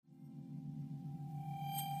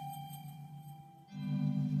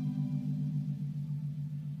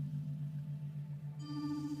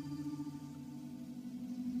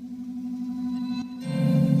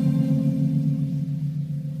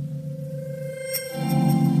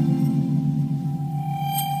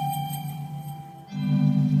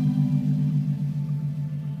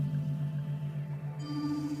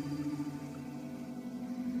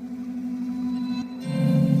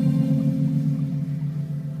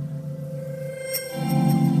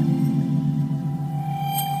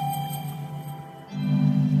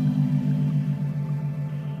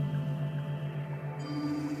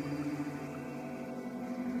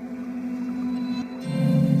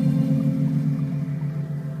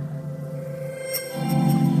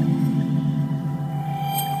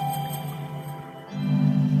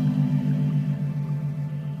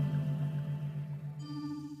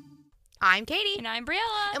I'm Katie. And I'm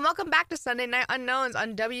Brielle. And welcome back to Sunday Night Unknowns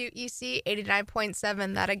on WEC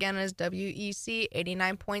 89.7. That again is WEC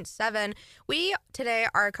 89.7. We today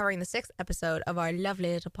are covering the 6th episode of our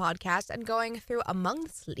lovely little podcast and going through Among the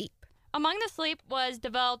Sleep. Among the Sleep was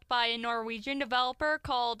developed by a Norwegian developer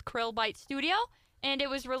called Krillbite Studio, and it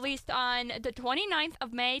was released on the 29th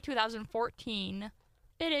of May 2014.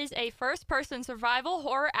 It is a first-person survival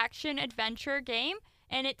horror action adventure game,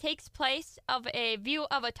 and it takes place of a view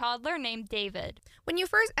of a toddler named David. When you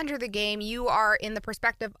first enter the game, you are in the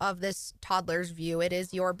perspective of this toddler's view. It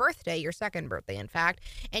is your birthday, your second birthday, in fact,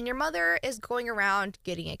 and your mother is going around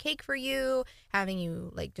getting a cake for you, having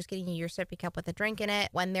you, just getting you your sippy cup with a drink in it,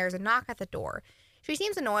 when there's a knock at the door. She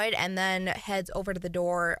seems annoyed and then heads over to the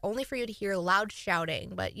door, only for you to hear loud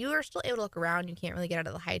shouting, but you are still able to look around. You can't really get out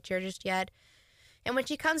of the high chair just yet. And when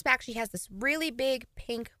she comes back, she has this really big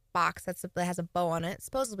pink box that has a bow on it.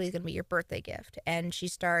 Supposedly it's going to be your birthday gift. And she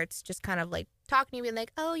starts just kind of talking to you and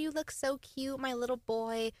like, oh, you look so cute, my little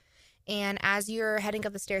boy. And as you're heading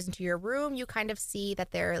up the stairs into your room, you kind of see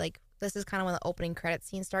that they're this is kind of when the opening credit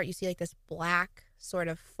scenes start. You see this black sort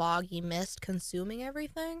of foggy mist consuming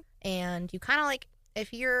everything. And you kind of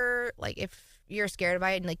if you're scared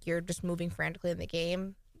by it and you're just moving frantically in the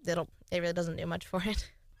game, it really doesn't do much for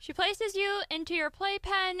it. She places you into your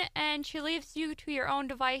playpen, and she leaves you to your own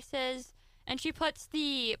devices, and she puts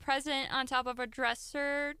the present on top of a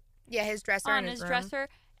dresser. Yeah, his dresser on in his room. dresser.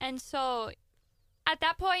 And so at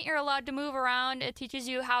that point, you're allowed to move around. It teaches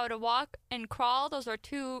you how to walk and crawl. Those are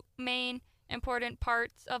two main important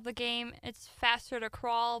parts of the game. It's faster to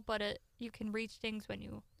crawl, but you can reach things when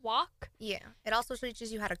you walk. Yeah. It also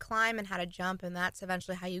teaches you how to climb and how to jump, and that's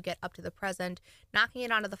eventually how you get up to the present, knocking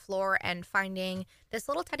it onto the floor and finding this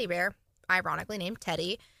little teddy bear, ironically named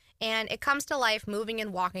Teddy, and it comes to life moving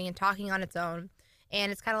and walking and talking on its own,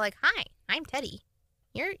 and it's kind of like, hi, I'm Teddy.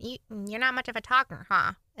 You're not much of a talker,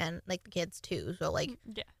 huh? And the kids too, so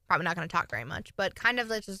yeah. Probably not going to talk very much, but kind of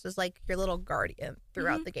just is your little guardian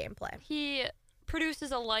throughout the gameplay. He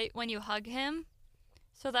produces a light when you hug him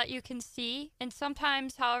so that you can see, and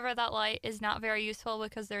sometimes, however, that light is not very useful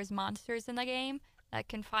because there's monsters in the game that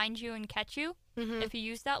can find you and catch you if you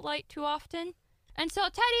use that light too often. And so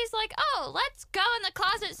Teddy's like, oh, let's go in the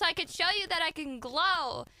closet so I can show you that I can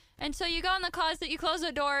glow. And so you go in the closet, you close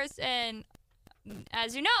the doors, and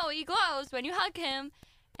as you know, he glows when you hug him,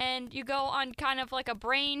 and you go on kind of a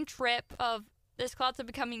brain trip of this closet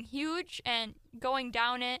becoming huge and going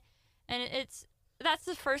down it, and that's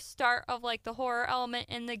the first start of the horror element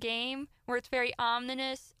in the game, where it's very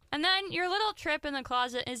ominous. And then your little trip in the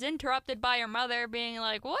closet is interrupted by your mother being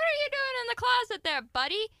like, what are you doing in the closet there,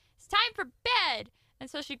 buddy? It's time for bed. And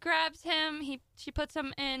so she grabs him, she puts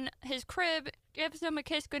him in his crib, gives him a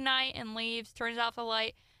kiss goodnight, and leaves, turns off the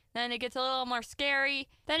light. Then it gets a little more scary.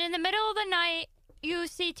 Then in the middle of the night, you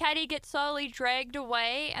see Teddy get slowly dragged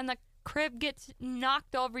away, and the crib gets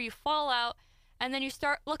knocked over, you fall out, and then you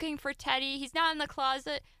start looking for Teddy. He's not in the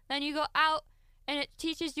closet. Then you go out, and it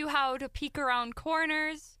teaches you how to peek around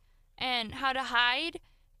corners and how to hide.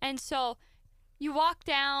 And so you walk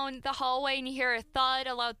down the hallway, and you hear a thud,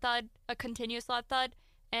 a loud thud, a continuous loud thud,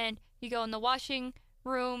 and you go in the washing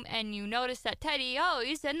room, and you notice that Teddy,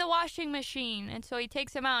 he's in the washing machine. And so he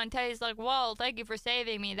takes him out, and Teddy's like, whoa, thank you for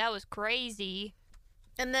saving me. That was crazy.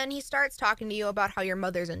 And then he starts talking to you about how your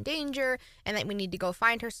mother's in danger and that we need to go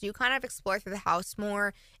find her. So you kind of explore through the house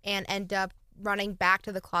more and end up running back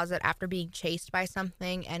to the closet after being chased by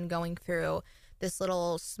something and going through this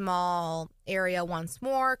little small area once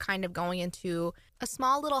more, kind of going into a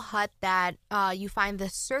small little hut that you find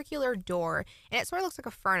this circular door, and it sort of looks like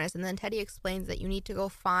a furnace. And then Teddy explains that you need to go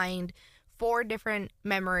find 4 different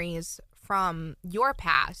memories from your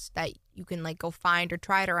past that you can go find or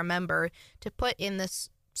try to remember to put in this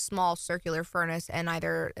small circular furnace, and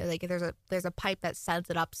either there's a pipe that sets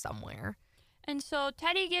it up somewhere. And so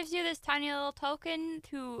Teddy gives you this tiny little token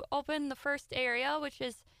to open the first area, which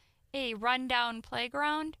is a rundown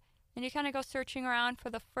playground, and you kind of go searching around for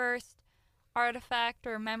the first artifact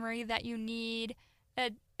or memory that you need.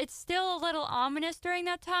 It's still a little ominous during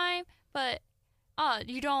that time, but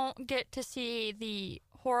you don't get to see the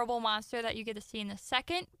horrible monster that you get to see in the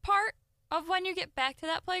second part of when you get back to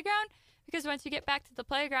that playground, because once you get back to the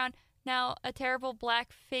playground, now a terrible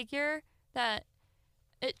black figure that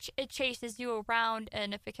it chases you around,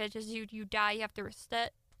 and if it catches you, you die. You have to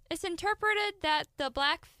reset. It's interpreted that the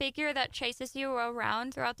black figure that chases you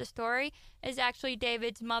around throughout the story is actually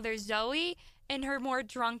David's mother, Zoe, in her more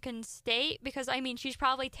drunken state, because she's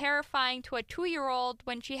probably terrifying to a 2-year-old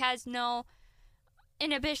when she has no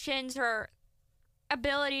inhibitions or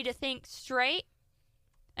ability to think straight.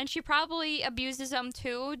 And she probably abuses him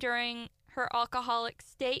too during her alcoholic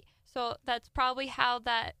state. So that's probably how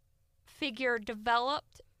that figure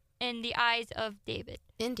developed in the eyes of David.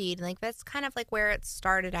 Indeed. Like, that's kind of like where it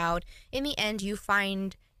started out. In the end, you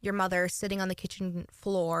find your mother sitting on the kitchen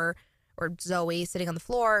floor, or Zoe sitting on the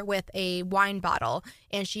floor with a wine bottle,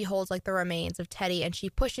 and she holds like the remains of Teddy, and she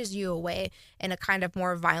pushes you away in a kind of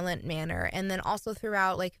more violent manner. And then also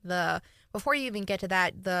throughout, like, before you even get to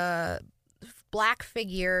that, the black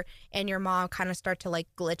figure and your mom kind of start to like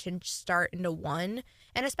glitch and start into one.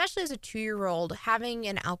 And especially as a 2-year-old, having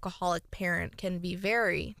an alcoholic parent can be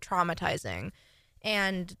very traumatizing.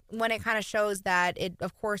 And when it kind of shows that,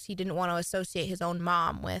 of course, he didn't want to associate his own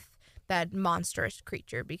mom with that monstrous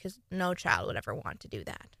creature, because no child would ever want to do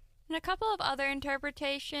that. And a couple of other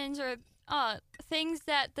interpretations or things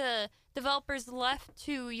that the developers left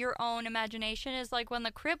to your own imagination is like when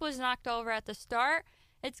the crib was knocked over at the start,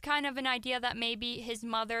 it's kind of an idea that maybe his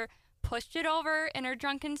mother pushed it over in her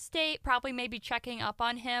drunken state, probably maybe checking up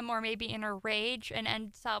on him, or maybe in her rage, and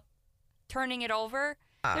ends up turning it over.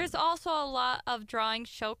 There's also a lot of drawings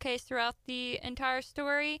showcased throughout the entire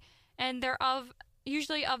story, and they're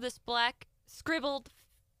usually of this black scribbled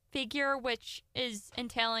figure, which is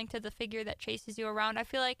entailing to the figure that chases you around. I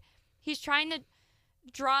feel like he's trying to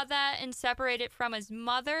draw that and separate it from his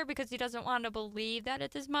mother because he doesn't want to believe that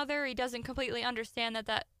it's his mother. He doesn't completely understand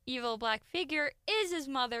that evil black figure is his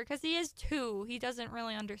mother because he is 2. He doesn't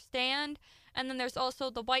really understand. And then there's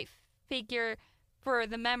also the white figure for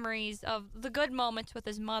the memories of the good moments with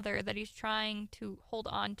his mother that he's trying to hold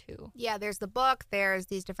on to. Yeah, there's the book. There's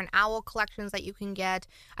these different owl collections that you can get.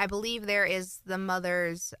 I believe there is the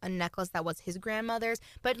mother's a necklace that was his grandmother's.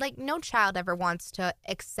 But like, no child ever wants to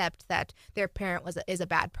accept that their parent is a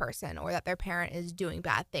bad person, or that their parent is doing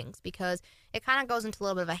bad things, because it kind of goes into a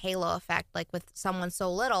little bit of a halo effect. Like with someone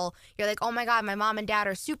so little, you're like, oh my God, my mom and dad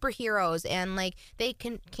are superheroes, and like they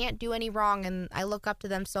can't do any wrong, and I look up to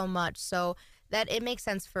them so much. So that it makes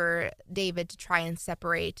sense for David to try and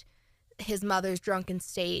separate his mother's drunken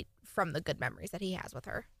state from the good memories that he has with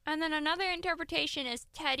her. And then another interpretation is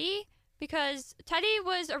Teddy, because Teddy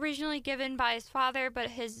was originally given by his father,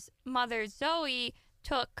 but his mother, Zoe,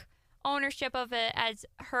 took ownership of it as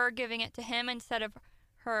her giving it to him instead of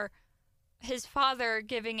his father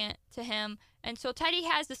giving it to him. And so Teddy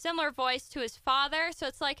has a similar voice to his father, so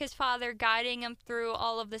it's like his father guiding him through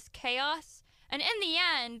all of this chaos. And in the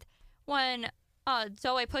end, when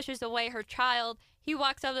Zoe pushes away her child, he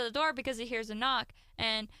walks out of the door because he hears a knock,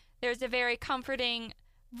 and there's a very comforting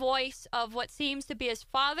voice of what seems to be his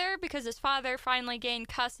father, because his father finally gained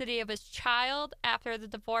custody of his child after the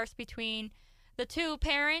divorce between the 2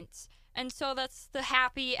 parents. And so that's the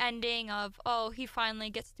happy ending of, he finally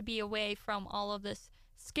gets to be away from all of this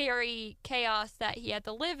scary chaos that he had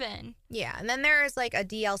to live in. Yeah, and then there is like a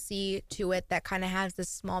DLC to it that kind of has this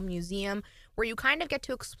small museum where you kind of get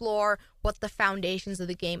to explore what the foundations of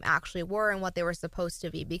the game actually were and what they were supposed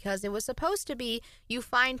to be, because it was supposed to be you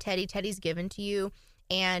find Teddy's given to you,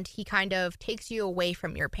 and he kind of takes you away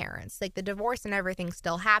from your parents. Like, the divorce and everything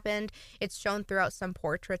still happened. It's shown throughout some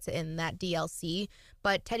portraits in that DLC,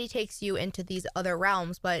 but Teddy takes you into these other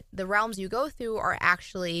realms, but the realms you go through are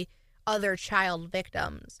actually other child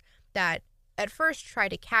victims that at first try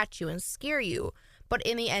to catch you and scare you, but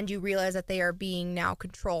in the end you realize that they are being now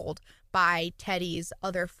controlled by Teddy's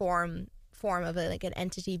other form of like an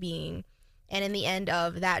entity being. And in the end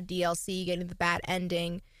of that DLC, getting the bad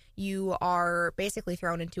ending, you are basically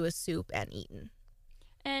thrown into a soup and eaten.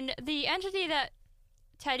 And the entity that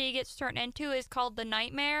Teddy gets turned into is called the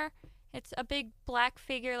Nightmare. It's a big black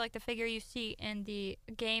figure like the figure you see in the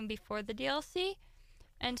game before the DLC.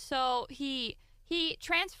 And so he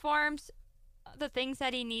transforms the things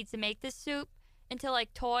that he needs to make this soup into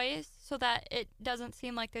like toys, so that it doesn't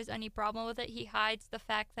seem like there's any problem with it. He hides the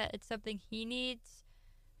fact that it's something he needs.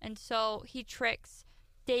 And so he tricks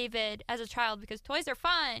David as a child because toys are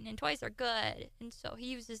fun and toys are good. And so he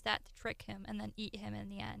uses that to trick him and then eat him in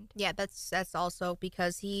the end. Yeah, that's also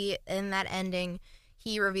because he, in that ending,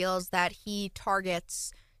 he reveals that he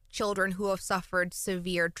targets children who have suffered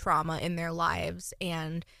severe trauma in their lives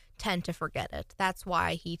and tend to forget it. That's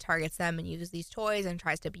why he targets them and uses these toys and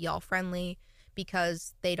tries to be all friendly,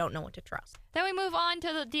 because they don't know what to trust. Then we move on to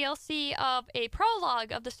the DLC of a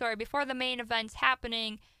prologue of the story before the main events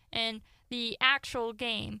happening in the actual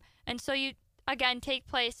game. And so you, again, take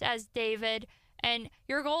place as David, and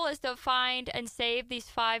your goal is to find and save these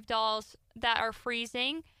 5 dolls that are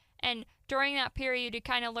freezing. And during that period, you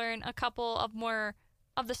kind of learn a couple of more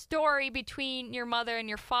of the story between your mother and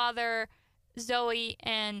your father, Zoe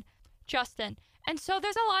and Justin. And so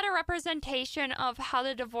there's a lot of representation of how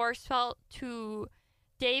the divorce felt to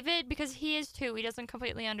David, because he is too, he doesn't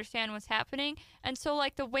completely understand what's happening. And so,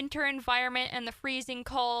 like, the winter environment and the freezing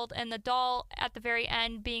cold and the doll at the very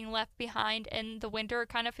end being left behind in the winter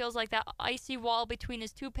kind of feels like that icy wall between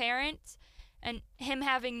his two parents and him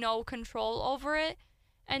having no control over it.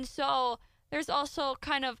 And so there's also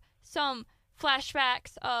kind of some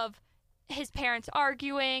flashbacks of his parents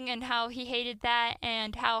arguing and how he hated that,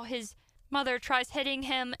 and how his mother tries hitting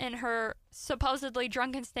him in her supposedly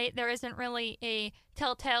drunken state. There isn't really a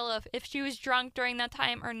telltale of if she was drunk during that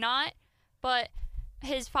time or not, but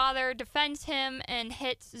his father defends him and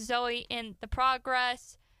hits Zoe in the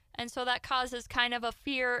progress, and so that causes kind of a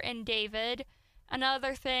fear in David.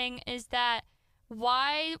 Another thing is that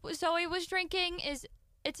why Zoe was drinking is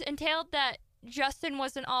it's entailed that Justin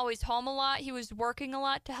wasn't always home a lot. He was working a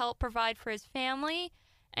lot to help provide for his family,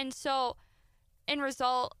 and so in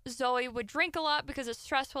result, Zoe would drink a lot because it's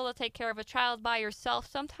stressful to take care of a child by yourself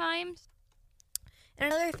sometimes.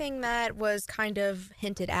 And another thing that was kind of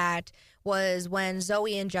hinted at was when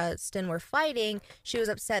Zoe and Justin were fighting, she was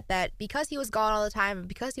upset that because he was gone all the time and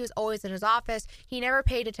because he was always in his office, he never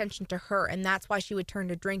paid attention to her, and that's why she would turn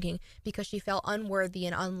to drinking, because she felt unworthy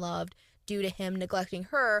and unloved due to him neglecting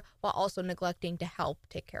her while also neglecting to help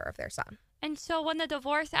take care of their son. And so when the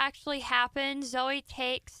divorce actually happens, Zoe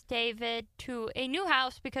takes David to a new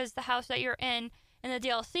house because the house that you're in the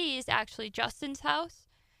DLC is actually Justin's house.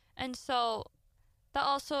 And so that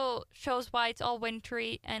also shows why it's all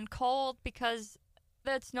wintry and cold, because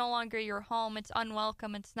that's no longer your home. It's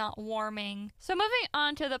unwelcome. It's not warming. So moving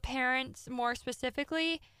on to the parents more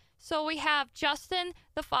specifically. So we have Justin,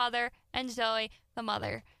 the father, and Zoe, the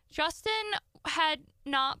mother. Justin had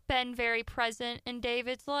not been very present in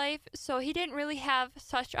David's life, so he didn't really have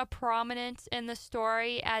such a prominence in the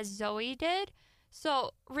story as Zoe did.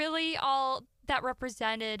 So really all that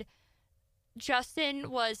represented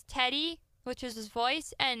Justin was Teddy, which is his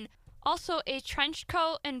voice, and also a trench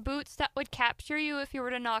coat and boots that would capture you if you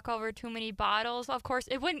were to knock over too many bottles. Of course,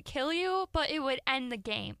 it wouldn't kill you, but it would end the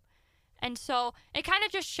game. And so it kind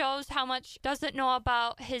of just shows how much doesn't know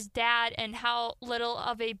about his dad and how little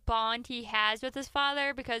of a bond he has with his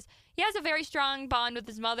father, because he has a very strong bond with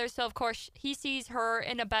his mother. So, of course, he sees her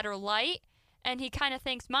in a better light, and he kind of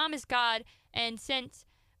thinks mom is God. And since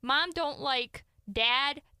mom don't like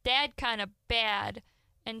dad kind of bad.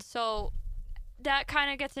 And so that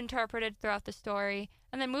kind of gets interpreted throughout the story.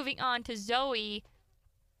 And then moving on to Zoe,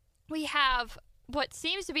 we have what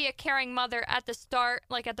seems to be a caring mother at the start,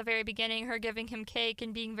 like at the very beginning, her giving him cake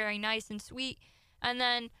and being very nice and sweet, and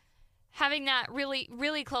then having that really,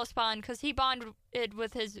 really close bond, because he bonded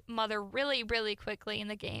with his mother really, really quickly in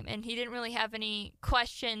the game, and he didn't really have any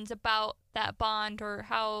questions about that bond or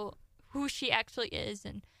who she actually is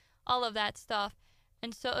and all of that stuff.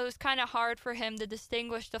 And so it was kind of hard for him to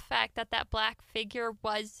distinguish the fact that that black figure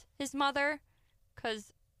was his mother,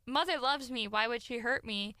 because mother loves me, why would she hurt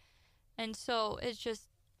me? And so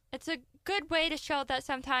it's a good way to show that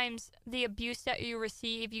sometimes the abuse that you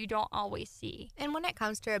receive, you don't always see. And when it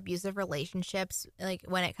comes to abusive relationships, like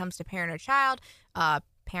when it comes to parent or child, and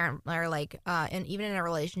even in a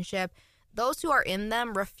relationship, those who are in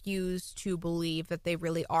them refuse to believe that they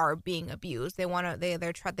really are being abused.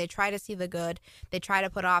 They try to see the good. They try to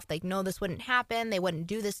put off, like, no, this wouldn't happen. They wouldn't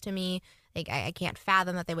do this to me. Like, I can't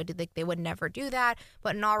fathom that they would do, like, they would never do that.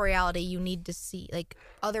 But in all reality, you need to see, like,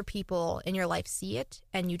 other people in your life see it,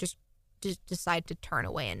 and you just decide to turn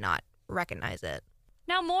away and not recognize it.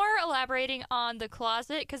 Now, more elaborating on the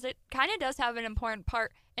closet, because it kind of does have an important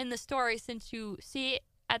part in the story since you see it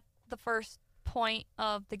at the first point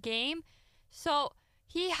of the game. So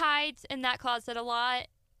he hides in that closet a lot,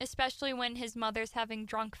 especially when his mother's having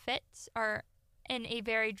drunk fits or in a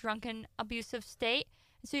very drunken, abusive state.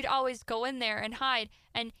 So he'd always go in there and hide.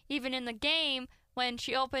 And even in the game, when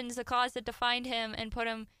she opens the closet to find him and put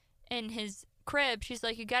him in his crib, she's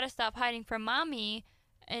like, you gotta stop hiding from mommy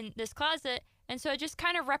in this closet. And so it just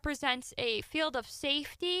kind of represents a field of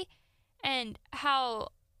safety and how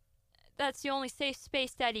that's the only safe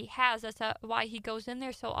space that he has. That's why he goes in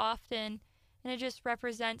there so often. And it just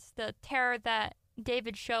represents the terror that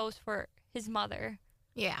David shows for his mother.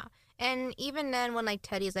 Yeah. And even then when, like,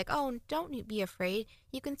 Teddy's like, oh, don't be afraid.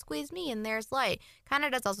 You can squeeze me and there's light. Kind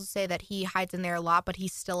of does also say that he hides in there a lot, but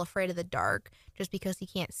he's still afraid of the dark. Just because he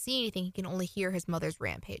can't see anything, he can only hear his mother's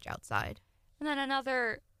rampage outside. And then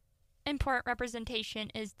another important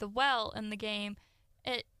representation is the well in the game.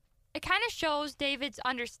 It kind of shows David's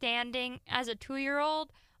understanding as a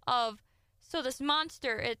 2-year-old of, so this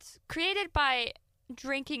monster, it's created by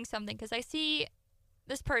drinking something. Because I see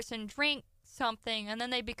this person drink something and then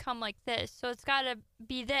they become like this, so it's got to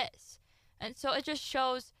be this. And so it just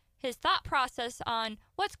shows his thought process on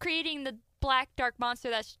what's creating the black dark monster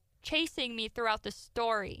that's chasing me throughout the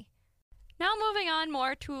story. Now moving on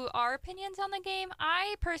more to our opinions on the game,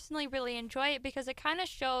 I personally really enjoy it because it kind of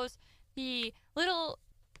shows the little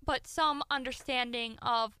but some understanding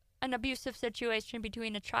of an abusive situation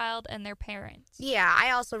between a child and their parents. Yeah,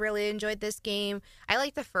 I also really enjoyed this game. I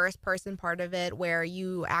like the first person part of it where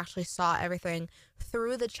you actually saw everything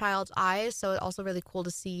through the child's eyes. So it's also really cool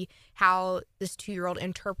to see how this 2-year-old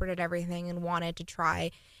interpreted everything and wanted to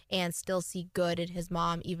try and still see good in his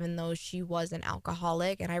mom, even though she was an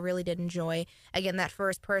alcoholic. And I really did enjoy, again, that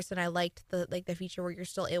first person. I liked the feature where you're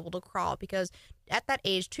still able to crawl, because at that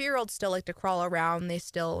age, 2-year-olds still like to crawl around. They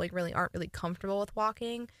still really aren't really comfortable with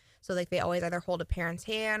walking. So they always either hold a parent's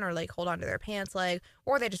hand or hold onto their pants leg,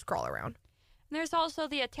 or they just crawl around. And there's also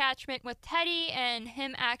the attachment with Teddy and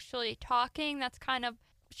him actually talking. That's kind of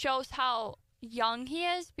shows how young he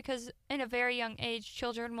is, because in a very young age,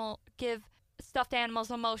 children will give stuffed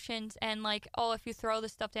animals emotions and oh, if you throw the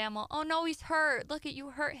stuffed animal, oh no, he's hurt. Look at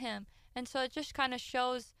you hurt him. And so it just kind of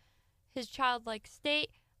shows his childlike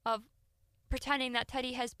state of pretending that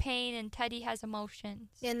Teddy has pain and Teddy has emotions.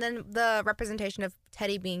 And then the representation of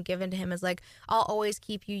Teddy being given to him is I'll always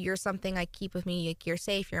keep you. You're something I keep with me. You're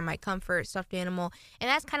safe. You're my comfort, stuffed animal. And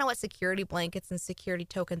that's kind of what security blankets and security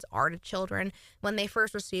tokens are to children. When they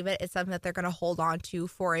first receive it, it's something that they're going to hold on to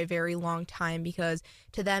for a very long time, because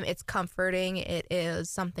to them it's comforting. It is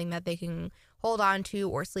something that they can hold on to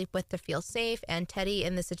or sleep with to feel safe. And Teddy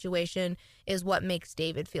in this situation is what makes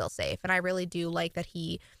David feel safe. And I really do like that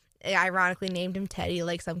he ironically named him Teddy.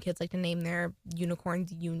 Some kids like to name their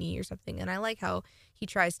unicorns Uni or something, and I like how he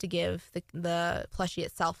tries to give the plushie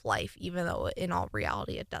itself life, even though in all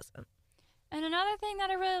reality it doesn't. And another thing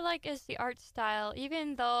that I really like is the art style.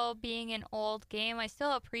 Even though being an old game, I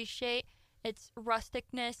still appreciate its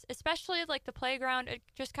rusticness, especially the playground. It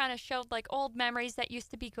just kind of showed old memories that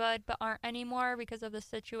used to be good but aren't anymore because of the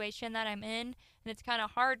situation that I'm in, and it's kind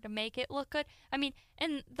of hard to make it look good. I mean,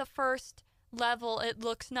 in the first level it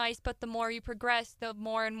looks nice, but the more you progress, the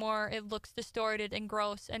more and more it looks distorted and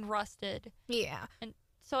gross and rusted. Yeah. And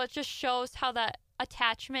so it just shows how that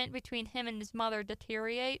attachment between him and his mother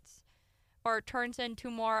deteriorates, or turns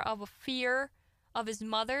into more of a fear of his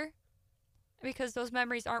mother, because those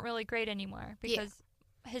memories aren't really great anymore because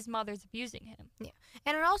his mother's abusing him. Yeah.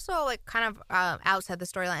 And it also kind of outside the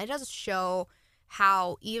storyline, it does show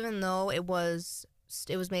how, even though it was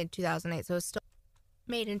made in 2008, so it's still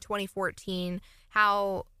made in 2014,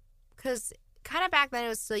 how, because kind of back then it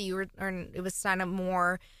was still it was kind of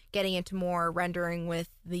more getting into more rendering with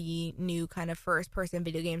the new kind of first person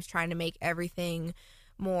video games, trying to make everything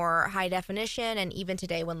more high definition. And even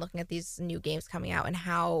today, when looking at these new games coming out and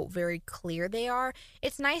how very clear they are,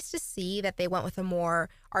 it's nice to see that they went with a more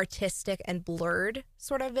artistic and blurred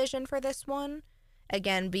sort of vision for this one.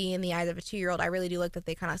 Again, being in the eyes of a 2-year-old, I really do like that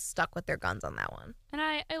they kind of stuck with their guns on that one. And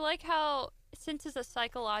I like how, since it's a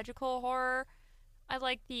psychological horror, I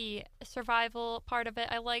like the survival part of it.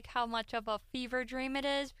 I like how much of a fever dream it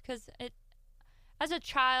is, because as a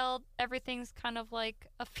child, everything's kind of like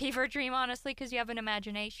a fever dream, honestly, because you have an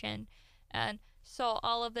imagination. And so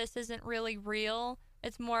all of this isn't really real.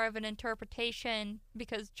 It's more of an interpretation,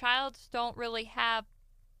 because children don't really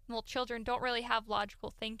have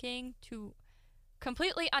logical thinking to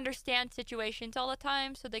completely understand situations all the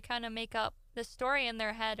time, so they kind of make up the story in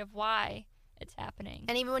their head of why it's happening.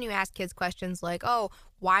 And even when you ask kids questions like, oh,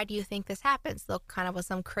 why do you think this happens? They'll kind of with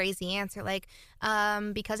some crazy answer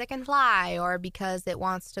because it can fly, or because it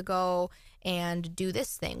wants to go and do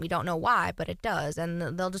this thing. We don't know why, but it does.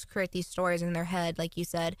 And they'll just create these stories in their head. Like you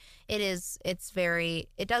said, it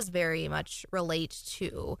does very much relate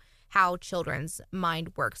to how children's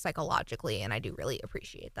mind works psychologically, and I do really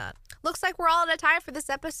appreciate that. Looks like we're all out of time for this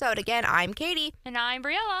episode. Again, I'm Katie. And I'm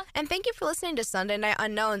Brielle. And thank you for listening to Sunday Night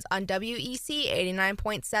Unknowns on WEC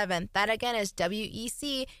 89.7. That again is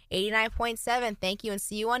WEC 89.7. Thank you, and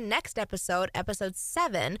see you on next episode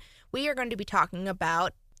 7. We are going to be talking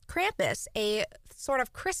about Krampus, a sort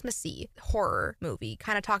of Christmassy horror movie,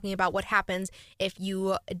 kind of talking about what happens if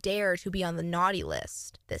you dare to be on the naughty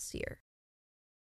list this year.